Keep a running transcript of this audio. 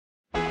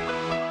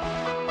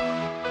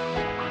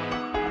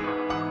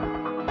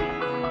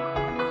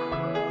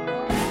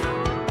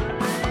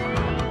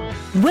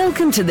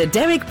Welcome to the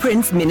Derek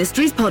Prince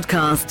Ministries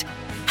podcast,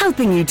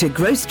 helping you to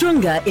grow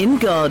stronger in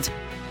God.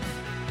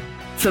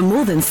 For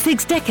more than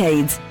 6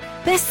 decades,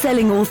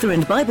 best-selling author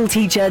and Bible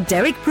teacher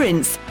Derek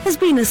Prince has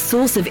been a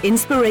source of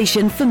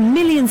inspiration for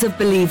millions of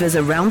believers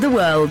around the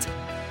world.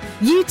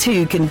 You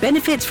too can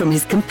benefit from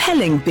his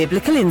compelling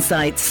biblical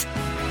insights.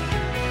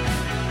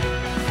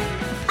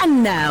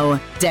 And now,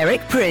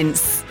 Derek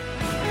Prince.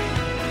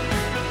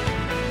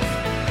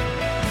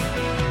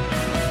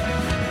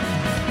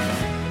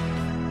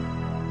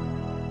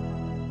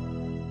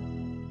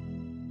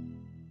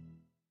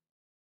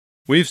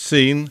 We've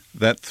seen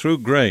that through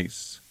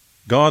grace,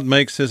 God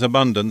makes His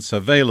abundance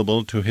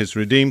available to His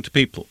redeemed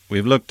people.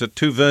 We've looked at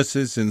 2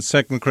 verses in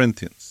 2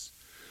 Corinthians.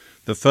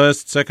 The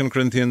first, 2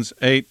 Corinthians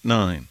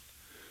 8:9.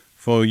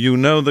 For you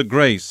know the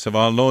grace of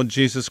our Lord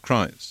Jesus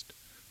Christ,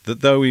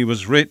 that though He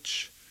was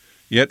rich,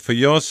 yet for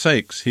your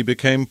sakes He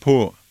became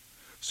poor,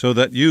 so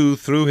that you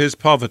through His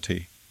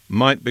poverty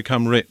might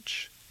become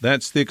rich.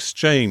 That's the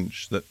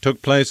exchange that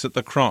took place at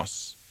the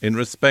cross in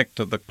respect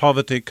of the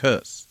poverty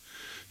curse.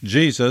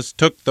 Jesus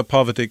took the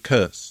poverty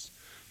curse,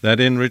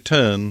 that in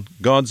return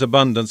God's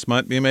abundance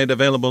might be made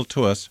available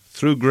to us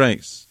through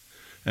grace.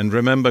 And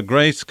remember,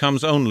 grace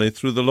comes only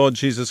through the Lord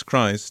Jesus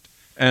Christ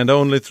and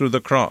only through the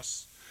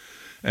cross.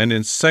 And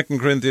in 2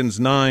 Corinthians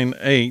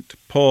 9:8,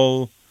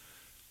 Paul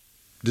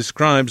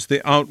describes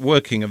the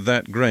outworking of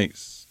that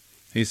grace.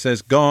 He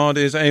says, God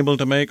is able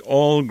to make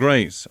all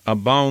grace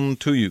abound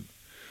to you,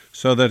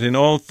 so that in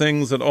all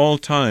things at all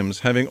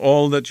times, having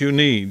all that you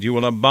need, you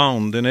will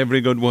abound in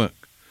every good work.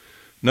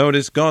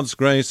 Notice God's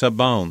grace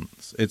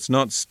abounds. It's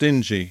not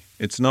stingy.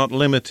 It's not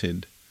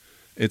limited.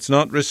 It's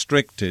not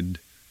restricted.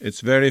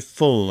 It's very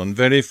full and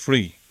very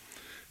free.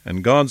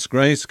 And God's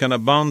grace can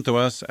abound to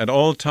us at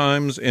all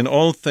times in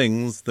all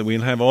things, that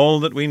we'll have all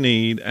that we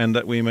need and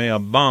that we may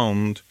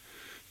abound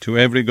to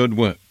every good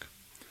work.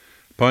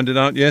 Pointed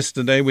out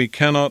yesterday, we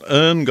cannot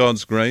earn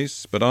God's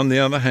grace, but on the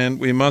other hand,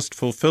 we must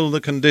fulfill the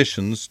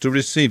conditions to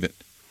receive it.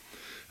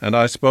 And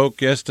I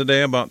spoke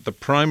yesterday about the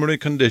primary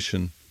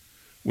condition,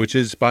 which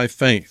is by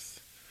faith.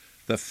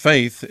 The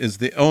faith is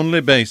the only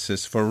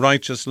basis for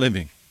righteous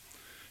living.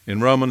 In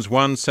Romans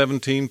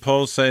 1:17,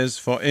 Paul says,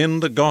 For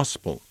in the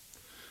gospel,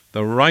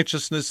 the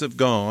righteousness of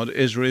God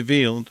is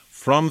revealed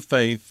from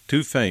faith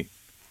to faith,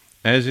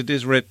 as it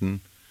is written,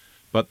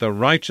 But the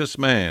righteous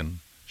man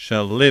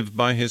shall live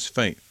by his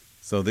faith.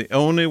 So the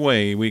only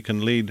way we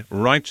can lead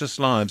righteous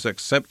lives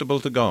acceptable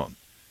to God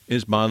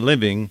is by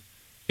living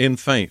in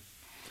faith.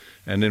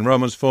 And in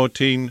Romans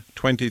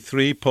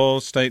 14:23, Paul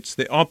states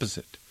the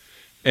opposite.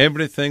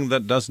 Everything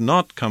that does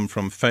not come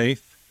from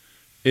faith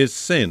is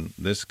sin.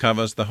 This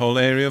covers the whole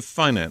area of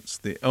finance.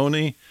 The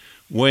only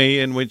way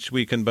in which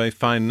we can be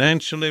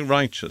financially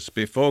righteous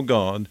before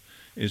God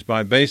is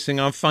by basing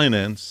our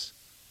finance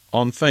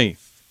on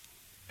faith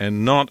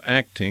and not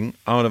acting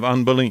out of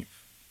unbelief.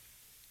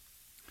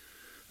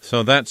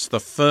 So that's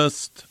the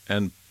first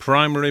and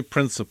primary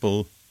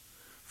principle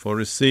for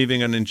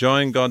receiving and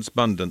enjoying God's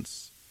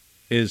abundance,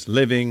 is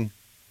living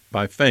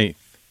by faith.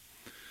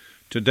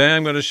 Today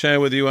I'm going to share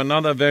with you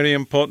another very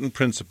important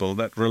principle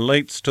that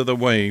relates to the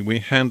way we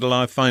handle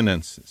our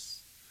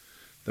finances.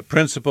 The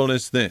principle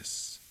is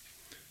this: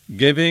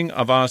 giving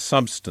of our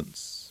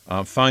substance,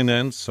 our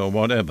finance or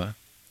whatever,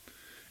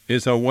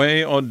 is a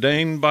way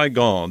ordained by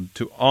God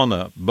to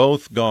honor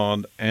both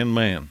God and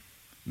man.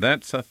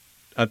 That's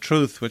a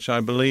truth which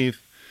I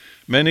believe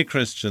many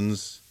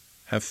Christians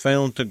have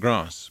failed to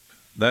grasp,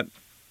 that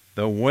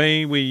the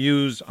way we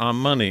use our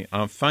money,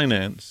 our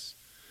finance,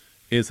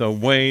 is a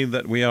way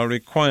that we are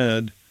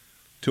required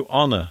to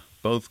honor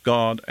both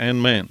God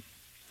and man.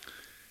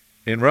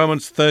 In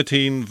Romans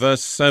 13,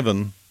 verse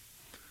 7,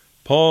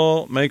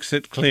 Paul makes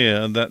it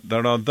clear that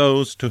there are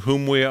those to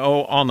whom we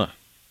owe honor.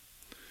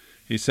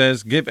 He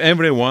says, Give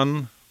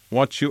everyone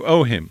what you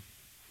owe him.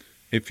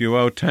 If you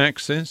owe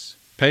taxes,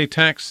 pay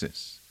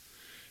taxes.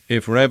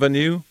 If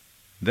revenue,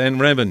 then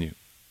revenue.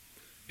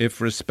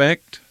 If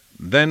respect,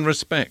 then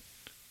respect.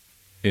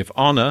 If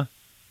honor,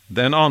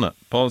 then honor.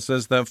 Paul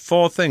says there are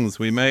 4 things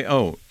we may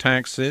owe: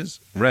 taxes,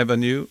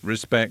 revenue,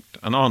 respect,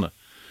 and honor.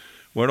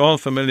 We're all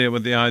familiar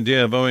with the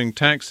idea of owing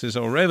taxes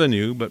or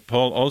revenue, but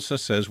Paul also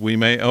says we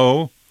may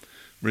owe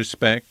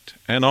respect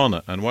and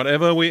honor. And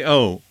whatever we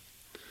owe,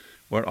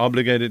 we're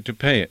obligated to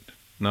pay it.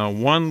 Now,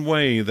 one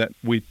way that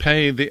we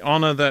pay the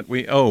honor that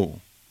we owe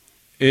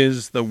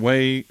is the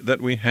way that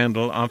we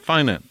handle our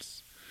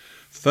finance.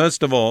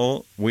 First of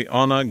all, we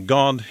honor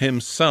God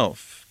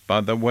Himself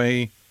by the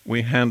way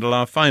we handle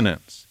our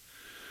finance.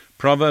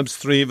 Proverbs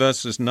 3,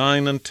 verses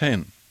 9 and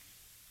 10.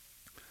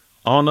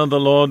 Honor the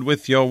Lord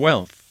with your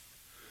wealth,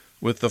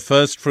 with the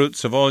first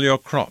fruits of all your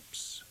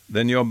crops.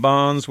 Then your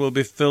barns will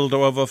be filled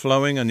to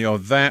overflowing, and your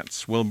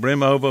vats will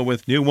brim over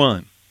with new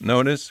wine.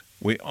 Notice,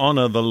 we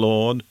honor the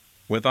Lord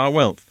with our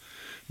wealth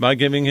by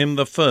giving Him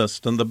the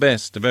first and the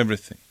best of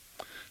everything.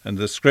 And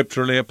the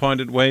scripturally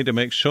appointed way to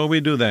make sure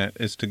we do that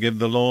is to give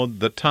the Lord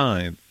the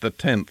tithe, the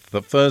tenth,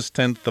 the first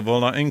tenth of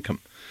all our income.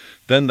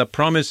 then the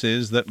promise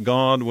is that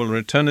God will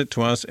return it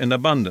to us in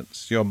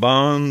abundance. Your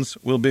barns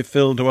will be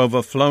filled to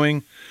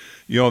overflowing.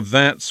 Your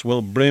vats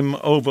will brim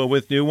over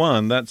with new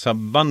wine. That's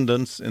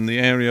abundance in the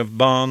area of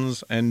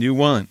barns and new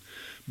wine.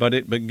 But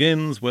it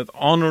begins with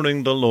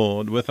honoring the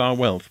Lord with our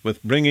wealth,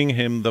 with bringing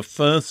him the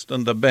first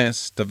and the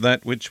best of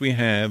that which we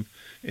have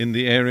in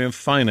the area of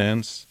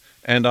finance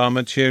and our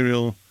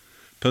material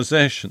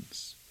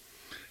possessions.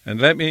 And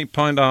let me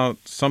point out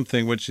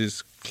something which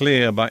is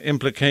clear by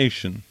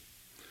implication.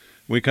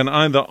 We can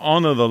either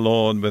honor the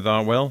Lord with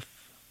our wealth,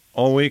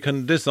 or we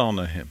can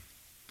dishonor him.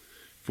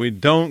 If we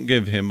don't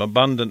give him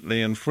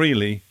abundantly and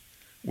freely,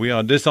 we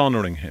are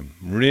dishonoring him.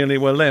 Really,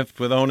 we're left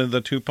with only the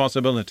two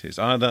possibilities.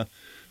 Either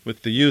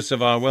with the use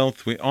of our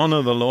wealth we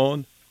honor the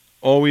Lord,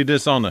 or we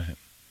dishonor him.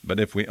 But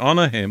if we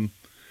honor him,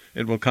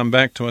 it will come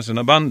back to us in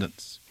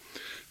abundance.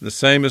 The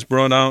same is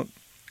brought out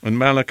in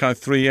Malachi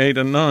 3:8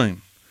 and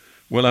 9.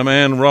 Will a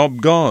man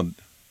rob God?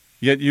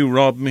 Yet you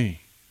rob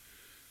me.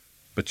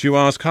 But you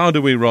ask, how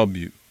do we rob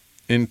you?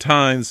 In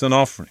tithes and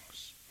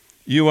offerings.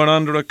 You are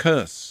under a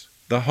curse,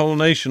 the whole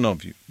nation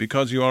of you,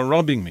 because you are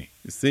robbing me.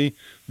 You see,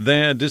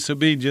 their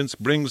disobedience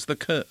brings the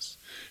curse.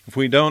 If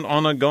we don't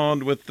honor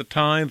God with the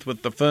tithe,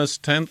 with the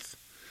first tenth,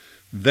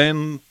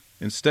 then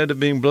instead of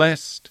being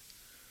blessed,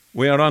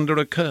 we are under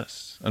a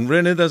curse. And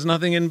really there's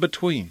nothing in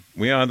between.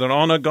 We either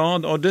honor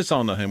God or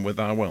dishonor him with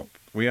our wealth.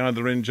 We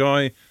either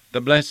enjoy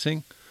the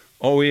blessing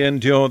or we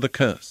endure the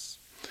curse.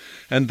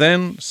 And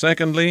then,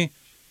 secondly,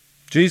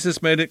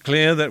 Jesus made it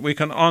clear that we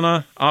can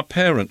honor our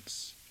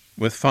parents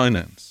with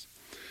finance.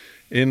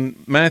 In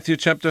Matthew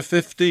chapter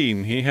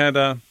 15, he had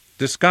a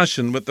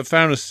discussion with the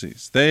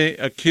Pharisees. They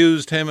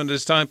accused him and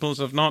his disciples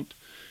of not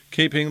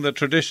keeping the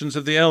traditions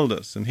of the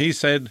elders. And he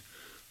said,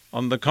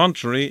 on the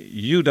contrary,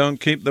 you don't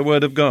keep the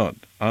word of God.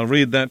 I'll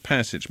read that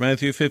passage,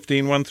 Matthew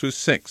 15, 1 through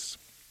 6.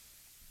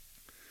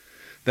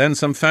 Then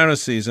some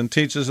Pharisees and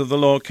teachers of the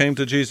law came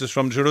to Jesus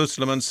from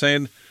Jerusalem and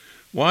said,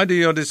 why do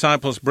your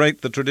disciples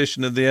break the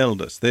tradition of the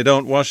elders? They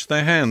don't wash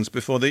their hands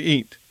before they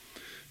eat.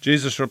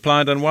 Jesus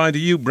replied, and why do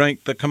you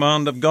break the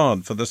command of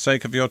God for the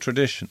sake of your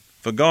tradition?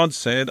 For God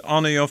said,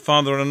 honor your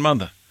father and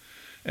mother,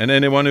 and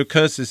anyone who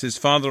curses his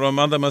father or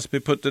mother must be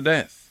put to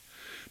death.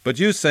 But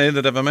you say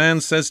that if a man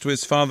says to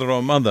his father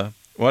or mother,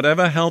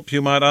 whatever help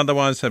you might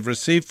otherwise have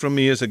received from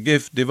me is a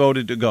gift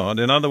devoted to God.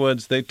 In other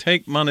words, they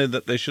take money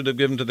that they should have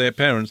given to their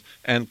parents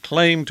and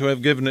claim to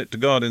have given it to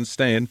God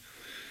instead.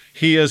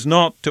 He is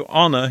not to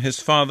honor his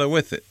father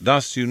with it.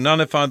 Thus you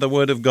nullify the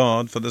word of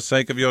God for the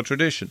sake of your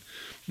tradition.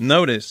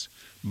 Notice,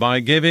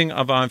 by giving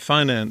of our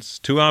finance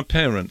to our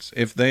parents,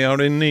 if they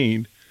are in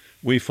need,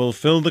 we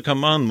fulfill the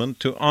commandment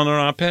to honor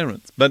our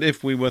parents. But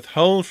if we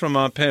withhold from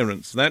our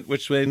parents that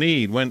which they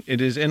need when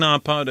it is in our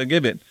power to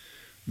give it,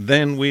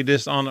 then we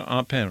dishonor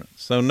our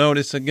parents. So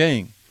notice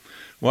again,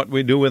 what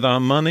we do with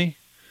our money,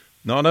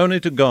 not only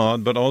to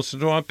God but also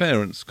to our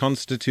parents,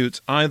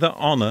 constitutes either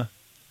honor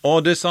or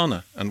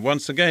dishonor. And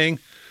once again,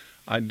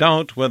 I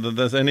doubt whether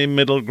there's any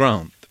middle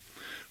ground.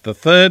 The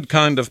third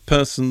kind of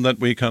person that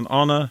we can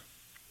honor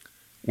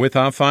with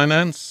our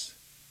finance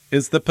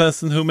is the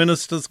person who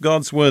ministers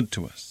God's word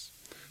to us.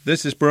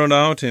 This is brought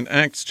out in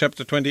Acts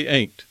chapter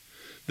 28.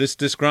 This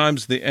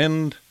describes the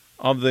end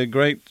of the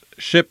great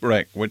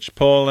shipwreck which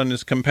Paul and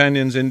his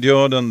companions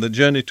endured on the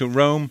journey to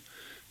Rome.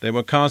 They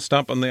were cast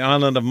up on the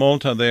island of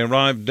Malta. They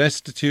arrived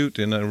destitute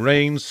in a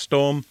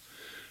rainstorm,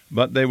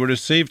 but they were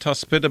received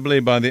hospitably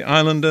by the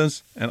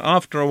islanders, and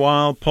after a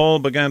while Paul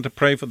began to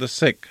pray for the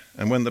sick.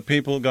 And when the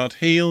people got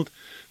healed,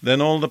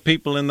 then all the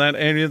people in that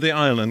area of the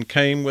island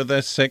came with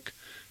their sick,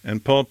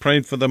 and Paul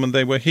prayed for them and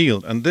they were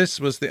healed. And this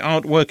was the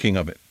outworking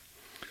of it.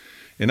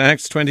 In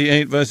Acts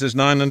 28 verses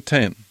 9 and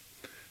 10,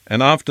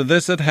 and after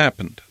this had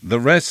happened, the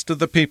rest of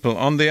the people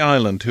on the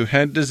island who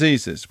had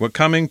diseases were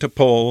coming to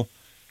Paul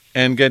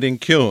and getting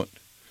cured.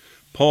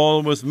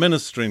 Paul was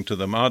ministering to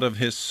them out of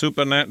his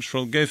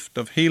supernatural gift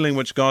of healing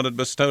which God had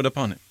bestowed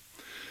upon him.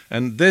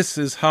 And this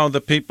is how the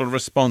people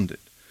responded.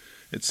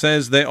 It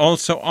says, they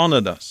also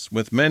honored us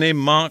with many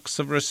marks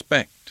of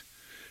respect.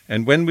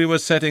 And when we were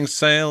setting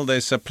sail, they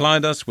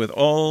supplied us with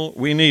all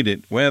we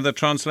needed. Where the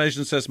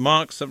translation says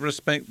marks of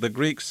respect, the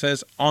Greek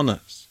says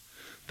honors.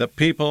 The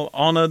people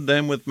honored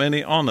them with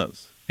many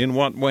honors. In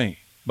what way?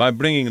 By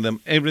bringing them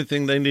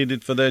everything they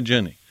needed for their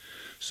journey.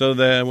 So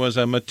there was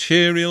a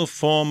material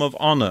form of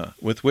honor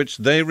with which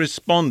they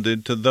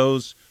responded to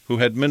those who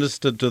had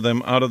ministered to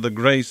them out of the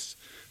grace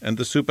and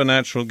the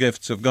supernatural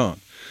gifts of God.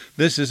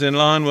 This is in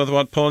line with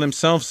what Paul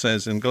himself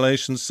says in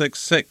Galatians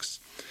 6:6.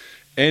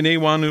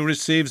 Anyone who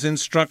receives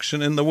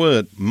instruction in the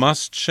word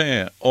must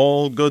share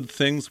all good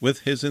things with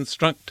his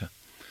instructor.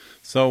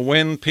 So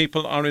when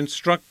people are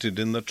instructed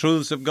in the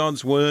truths of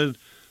God's word,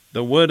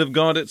 the word of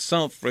God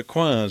itself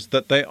requires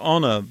that they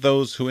honor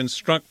those who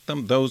instruct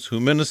them, those who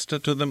minister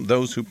to them,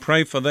 those who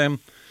pray for them,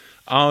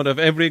 out of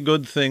every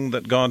good thing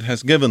that God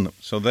has given them.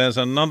 So there's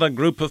another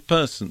group of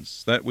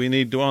persons that we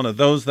need to honor,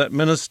 those that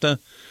minister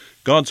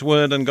God's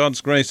word and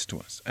God's grace to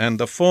us. And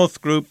the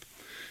fourth group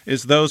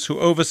is those who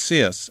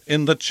oversee us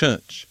in the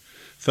church.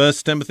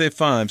 1 Timothy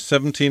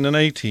 5:17 and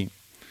 18.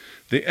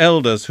 The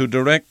elders who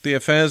direct the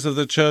affairs of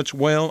the church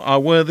well are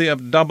worthy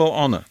of double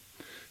honor,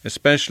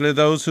 especially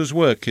those whose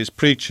work is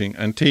preaching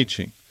and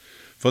teaching.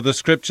 For the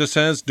Scripture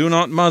says, "Do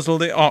not muzzle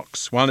the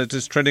ox while it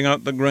is treading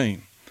out the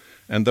grain,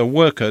 and the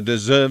worker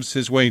deserves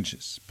his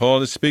wages."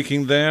 Paul is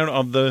speaking there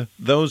of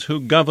those who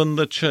govern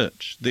the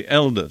church, the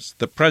elders,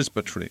 the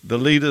presbytery, the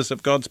leaders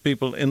of God's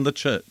people in the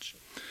church.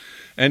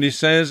 And he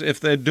says if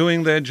they're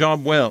doing their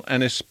job well,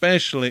 and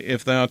especially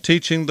if they are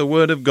teaching the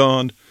Word of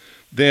God,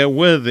 they're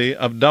worthy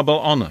of double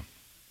honor.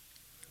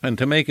 And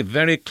to make it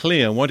very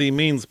clear what he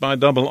means by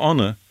double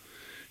honor,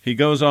 he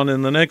goes on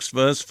in the next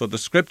verse, "For the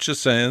Scripture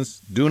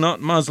says, 'Do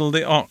not muzzle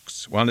the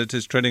ox while it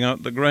is treading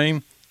out the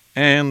grain,'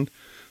 and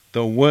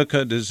the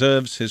worker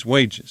deserves his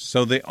wages."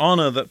 So the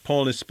honor that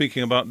Paul is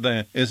speaking about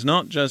there is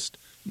not just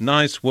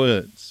nice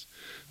words,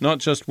 not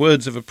just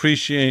words of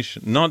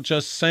appreciation, not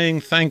just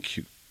saying thank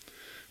you,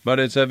 but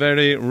it's a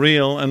very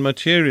real and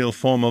material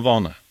form of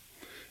honor.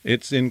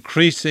 It's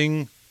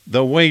increasing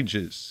the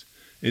wages.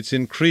 It's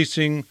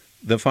increasing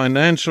the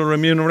financial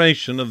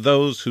remuneration of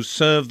those who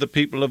serve the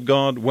people of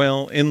God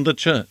well in the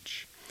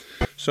church.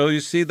 So you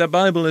see, the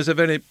Bible is a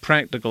very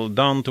practical,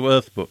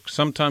 down-to-earth book.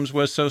 Sometimes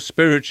we're so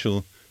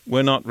spiritual,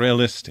 we're not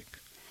realistic.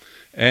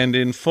 And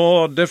in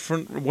 4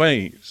 different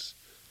ways,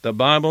 the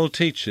Bible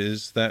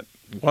teaches that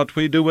what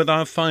we do with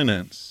our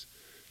finance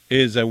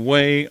is a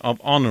way of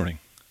honoring.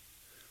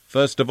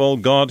 First of all,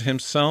 God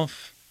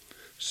himself.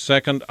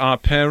 Second, our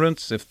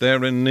parents, if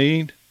they're in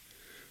need.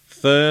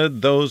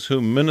 Third, those who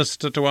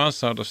minister to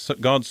us out of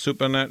God's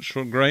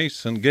supernatural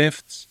grace and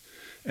gifts.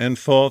 And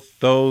fourth,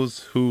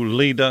 those who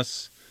lead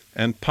us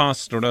and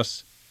pastor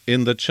us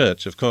in the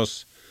church. Of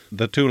course,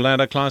 the 2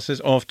 latter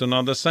classes often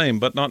are the same,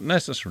 but not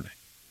necessarily.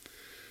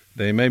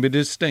 They may be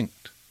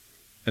distinct.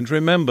 And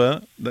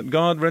remember that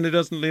God really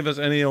doesn't leave us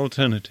any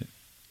alternative.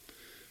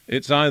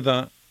 It's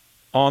either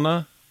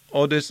honor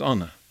or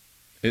dishonor.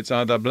 It's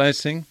either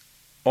blessing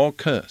or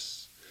curse.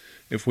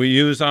 If we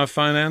use our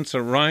finance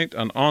aright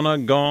and honor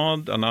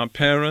God and our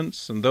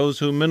parents and those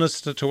who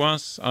minister to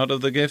us out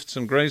of the gifts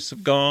and grace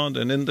of God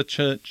and in the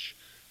church,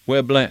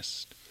 we're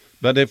blessed.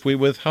 But if we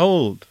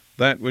withhold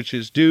that which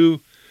is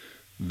due,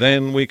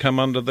 then we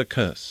come under the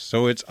curse.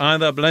 So it's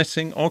either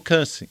blessing or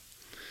cursing.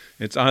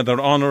 It's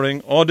either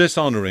honoring or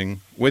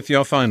dishonoring with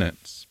your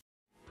finance.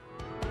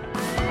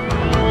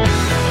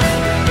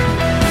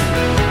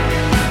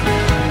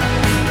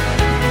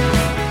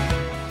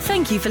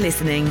 Thank you for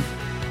listening.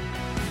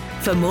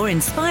 For more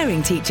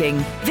inspiring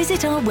teaching,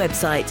 visit our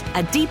website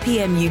at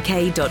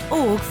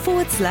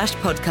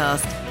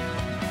dpmuk.org/podcast.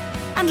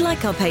 And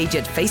like our page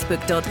at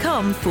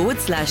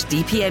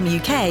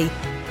facebook.com/dpmuk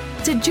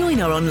to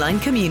join our online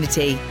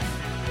community.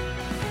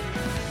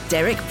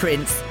 Derek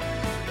Prince,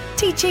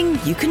 teaching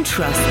you can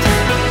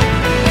trust.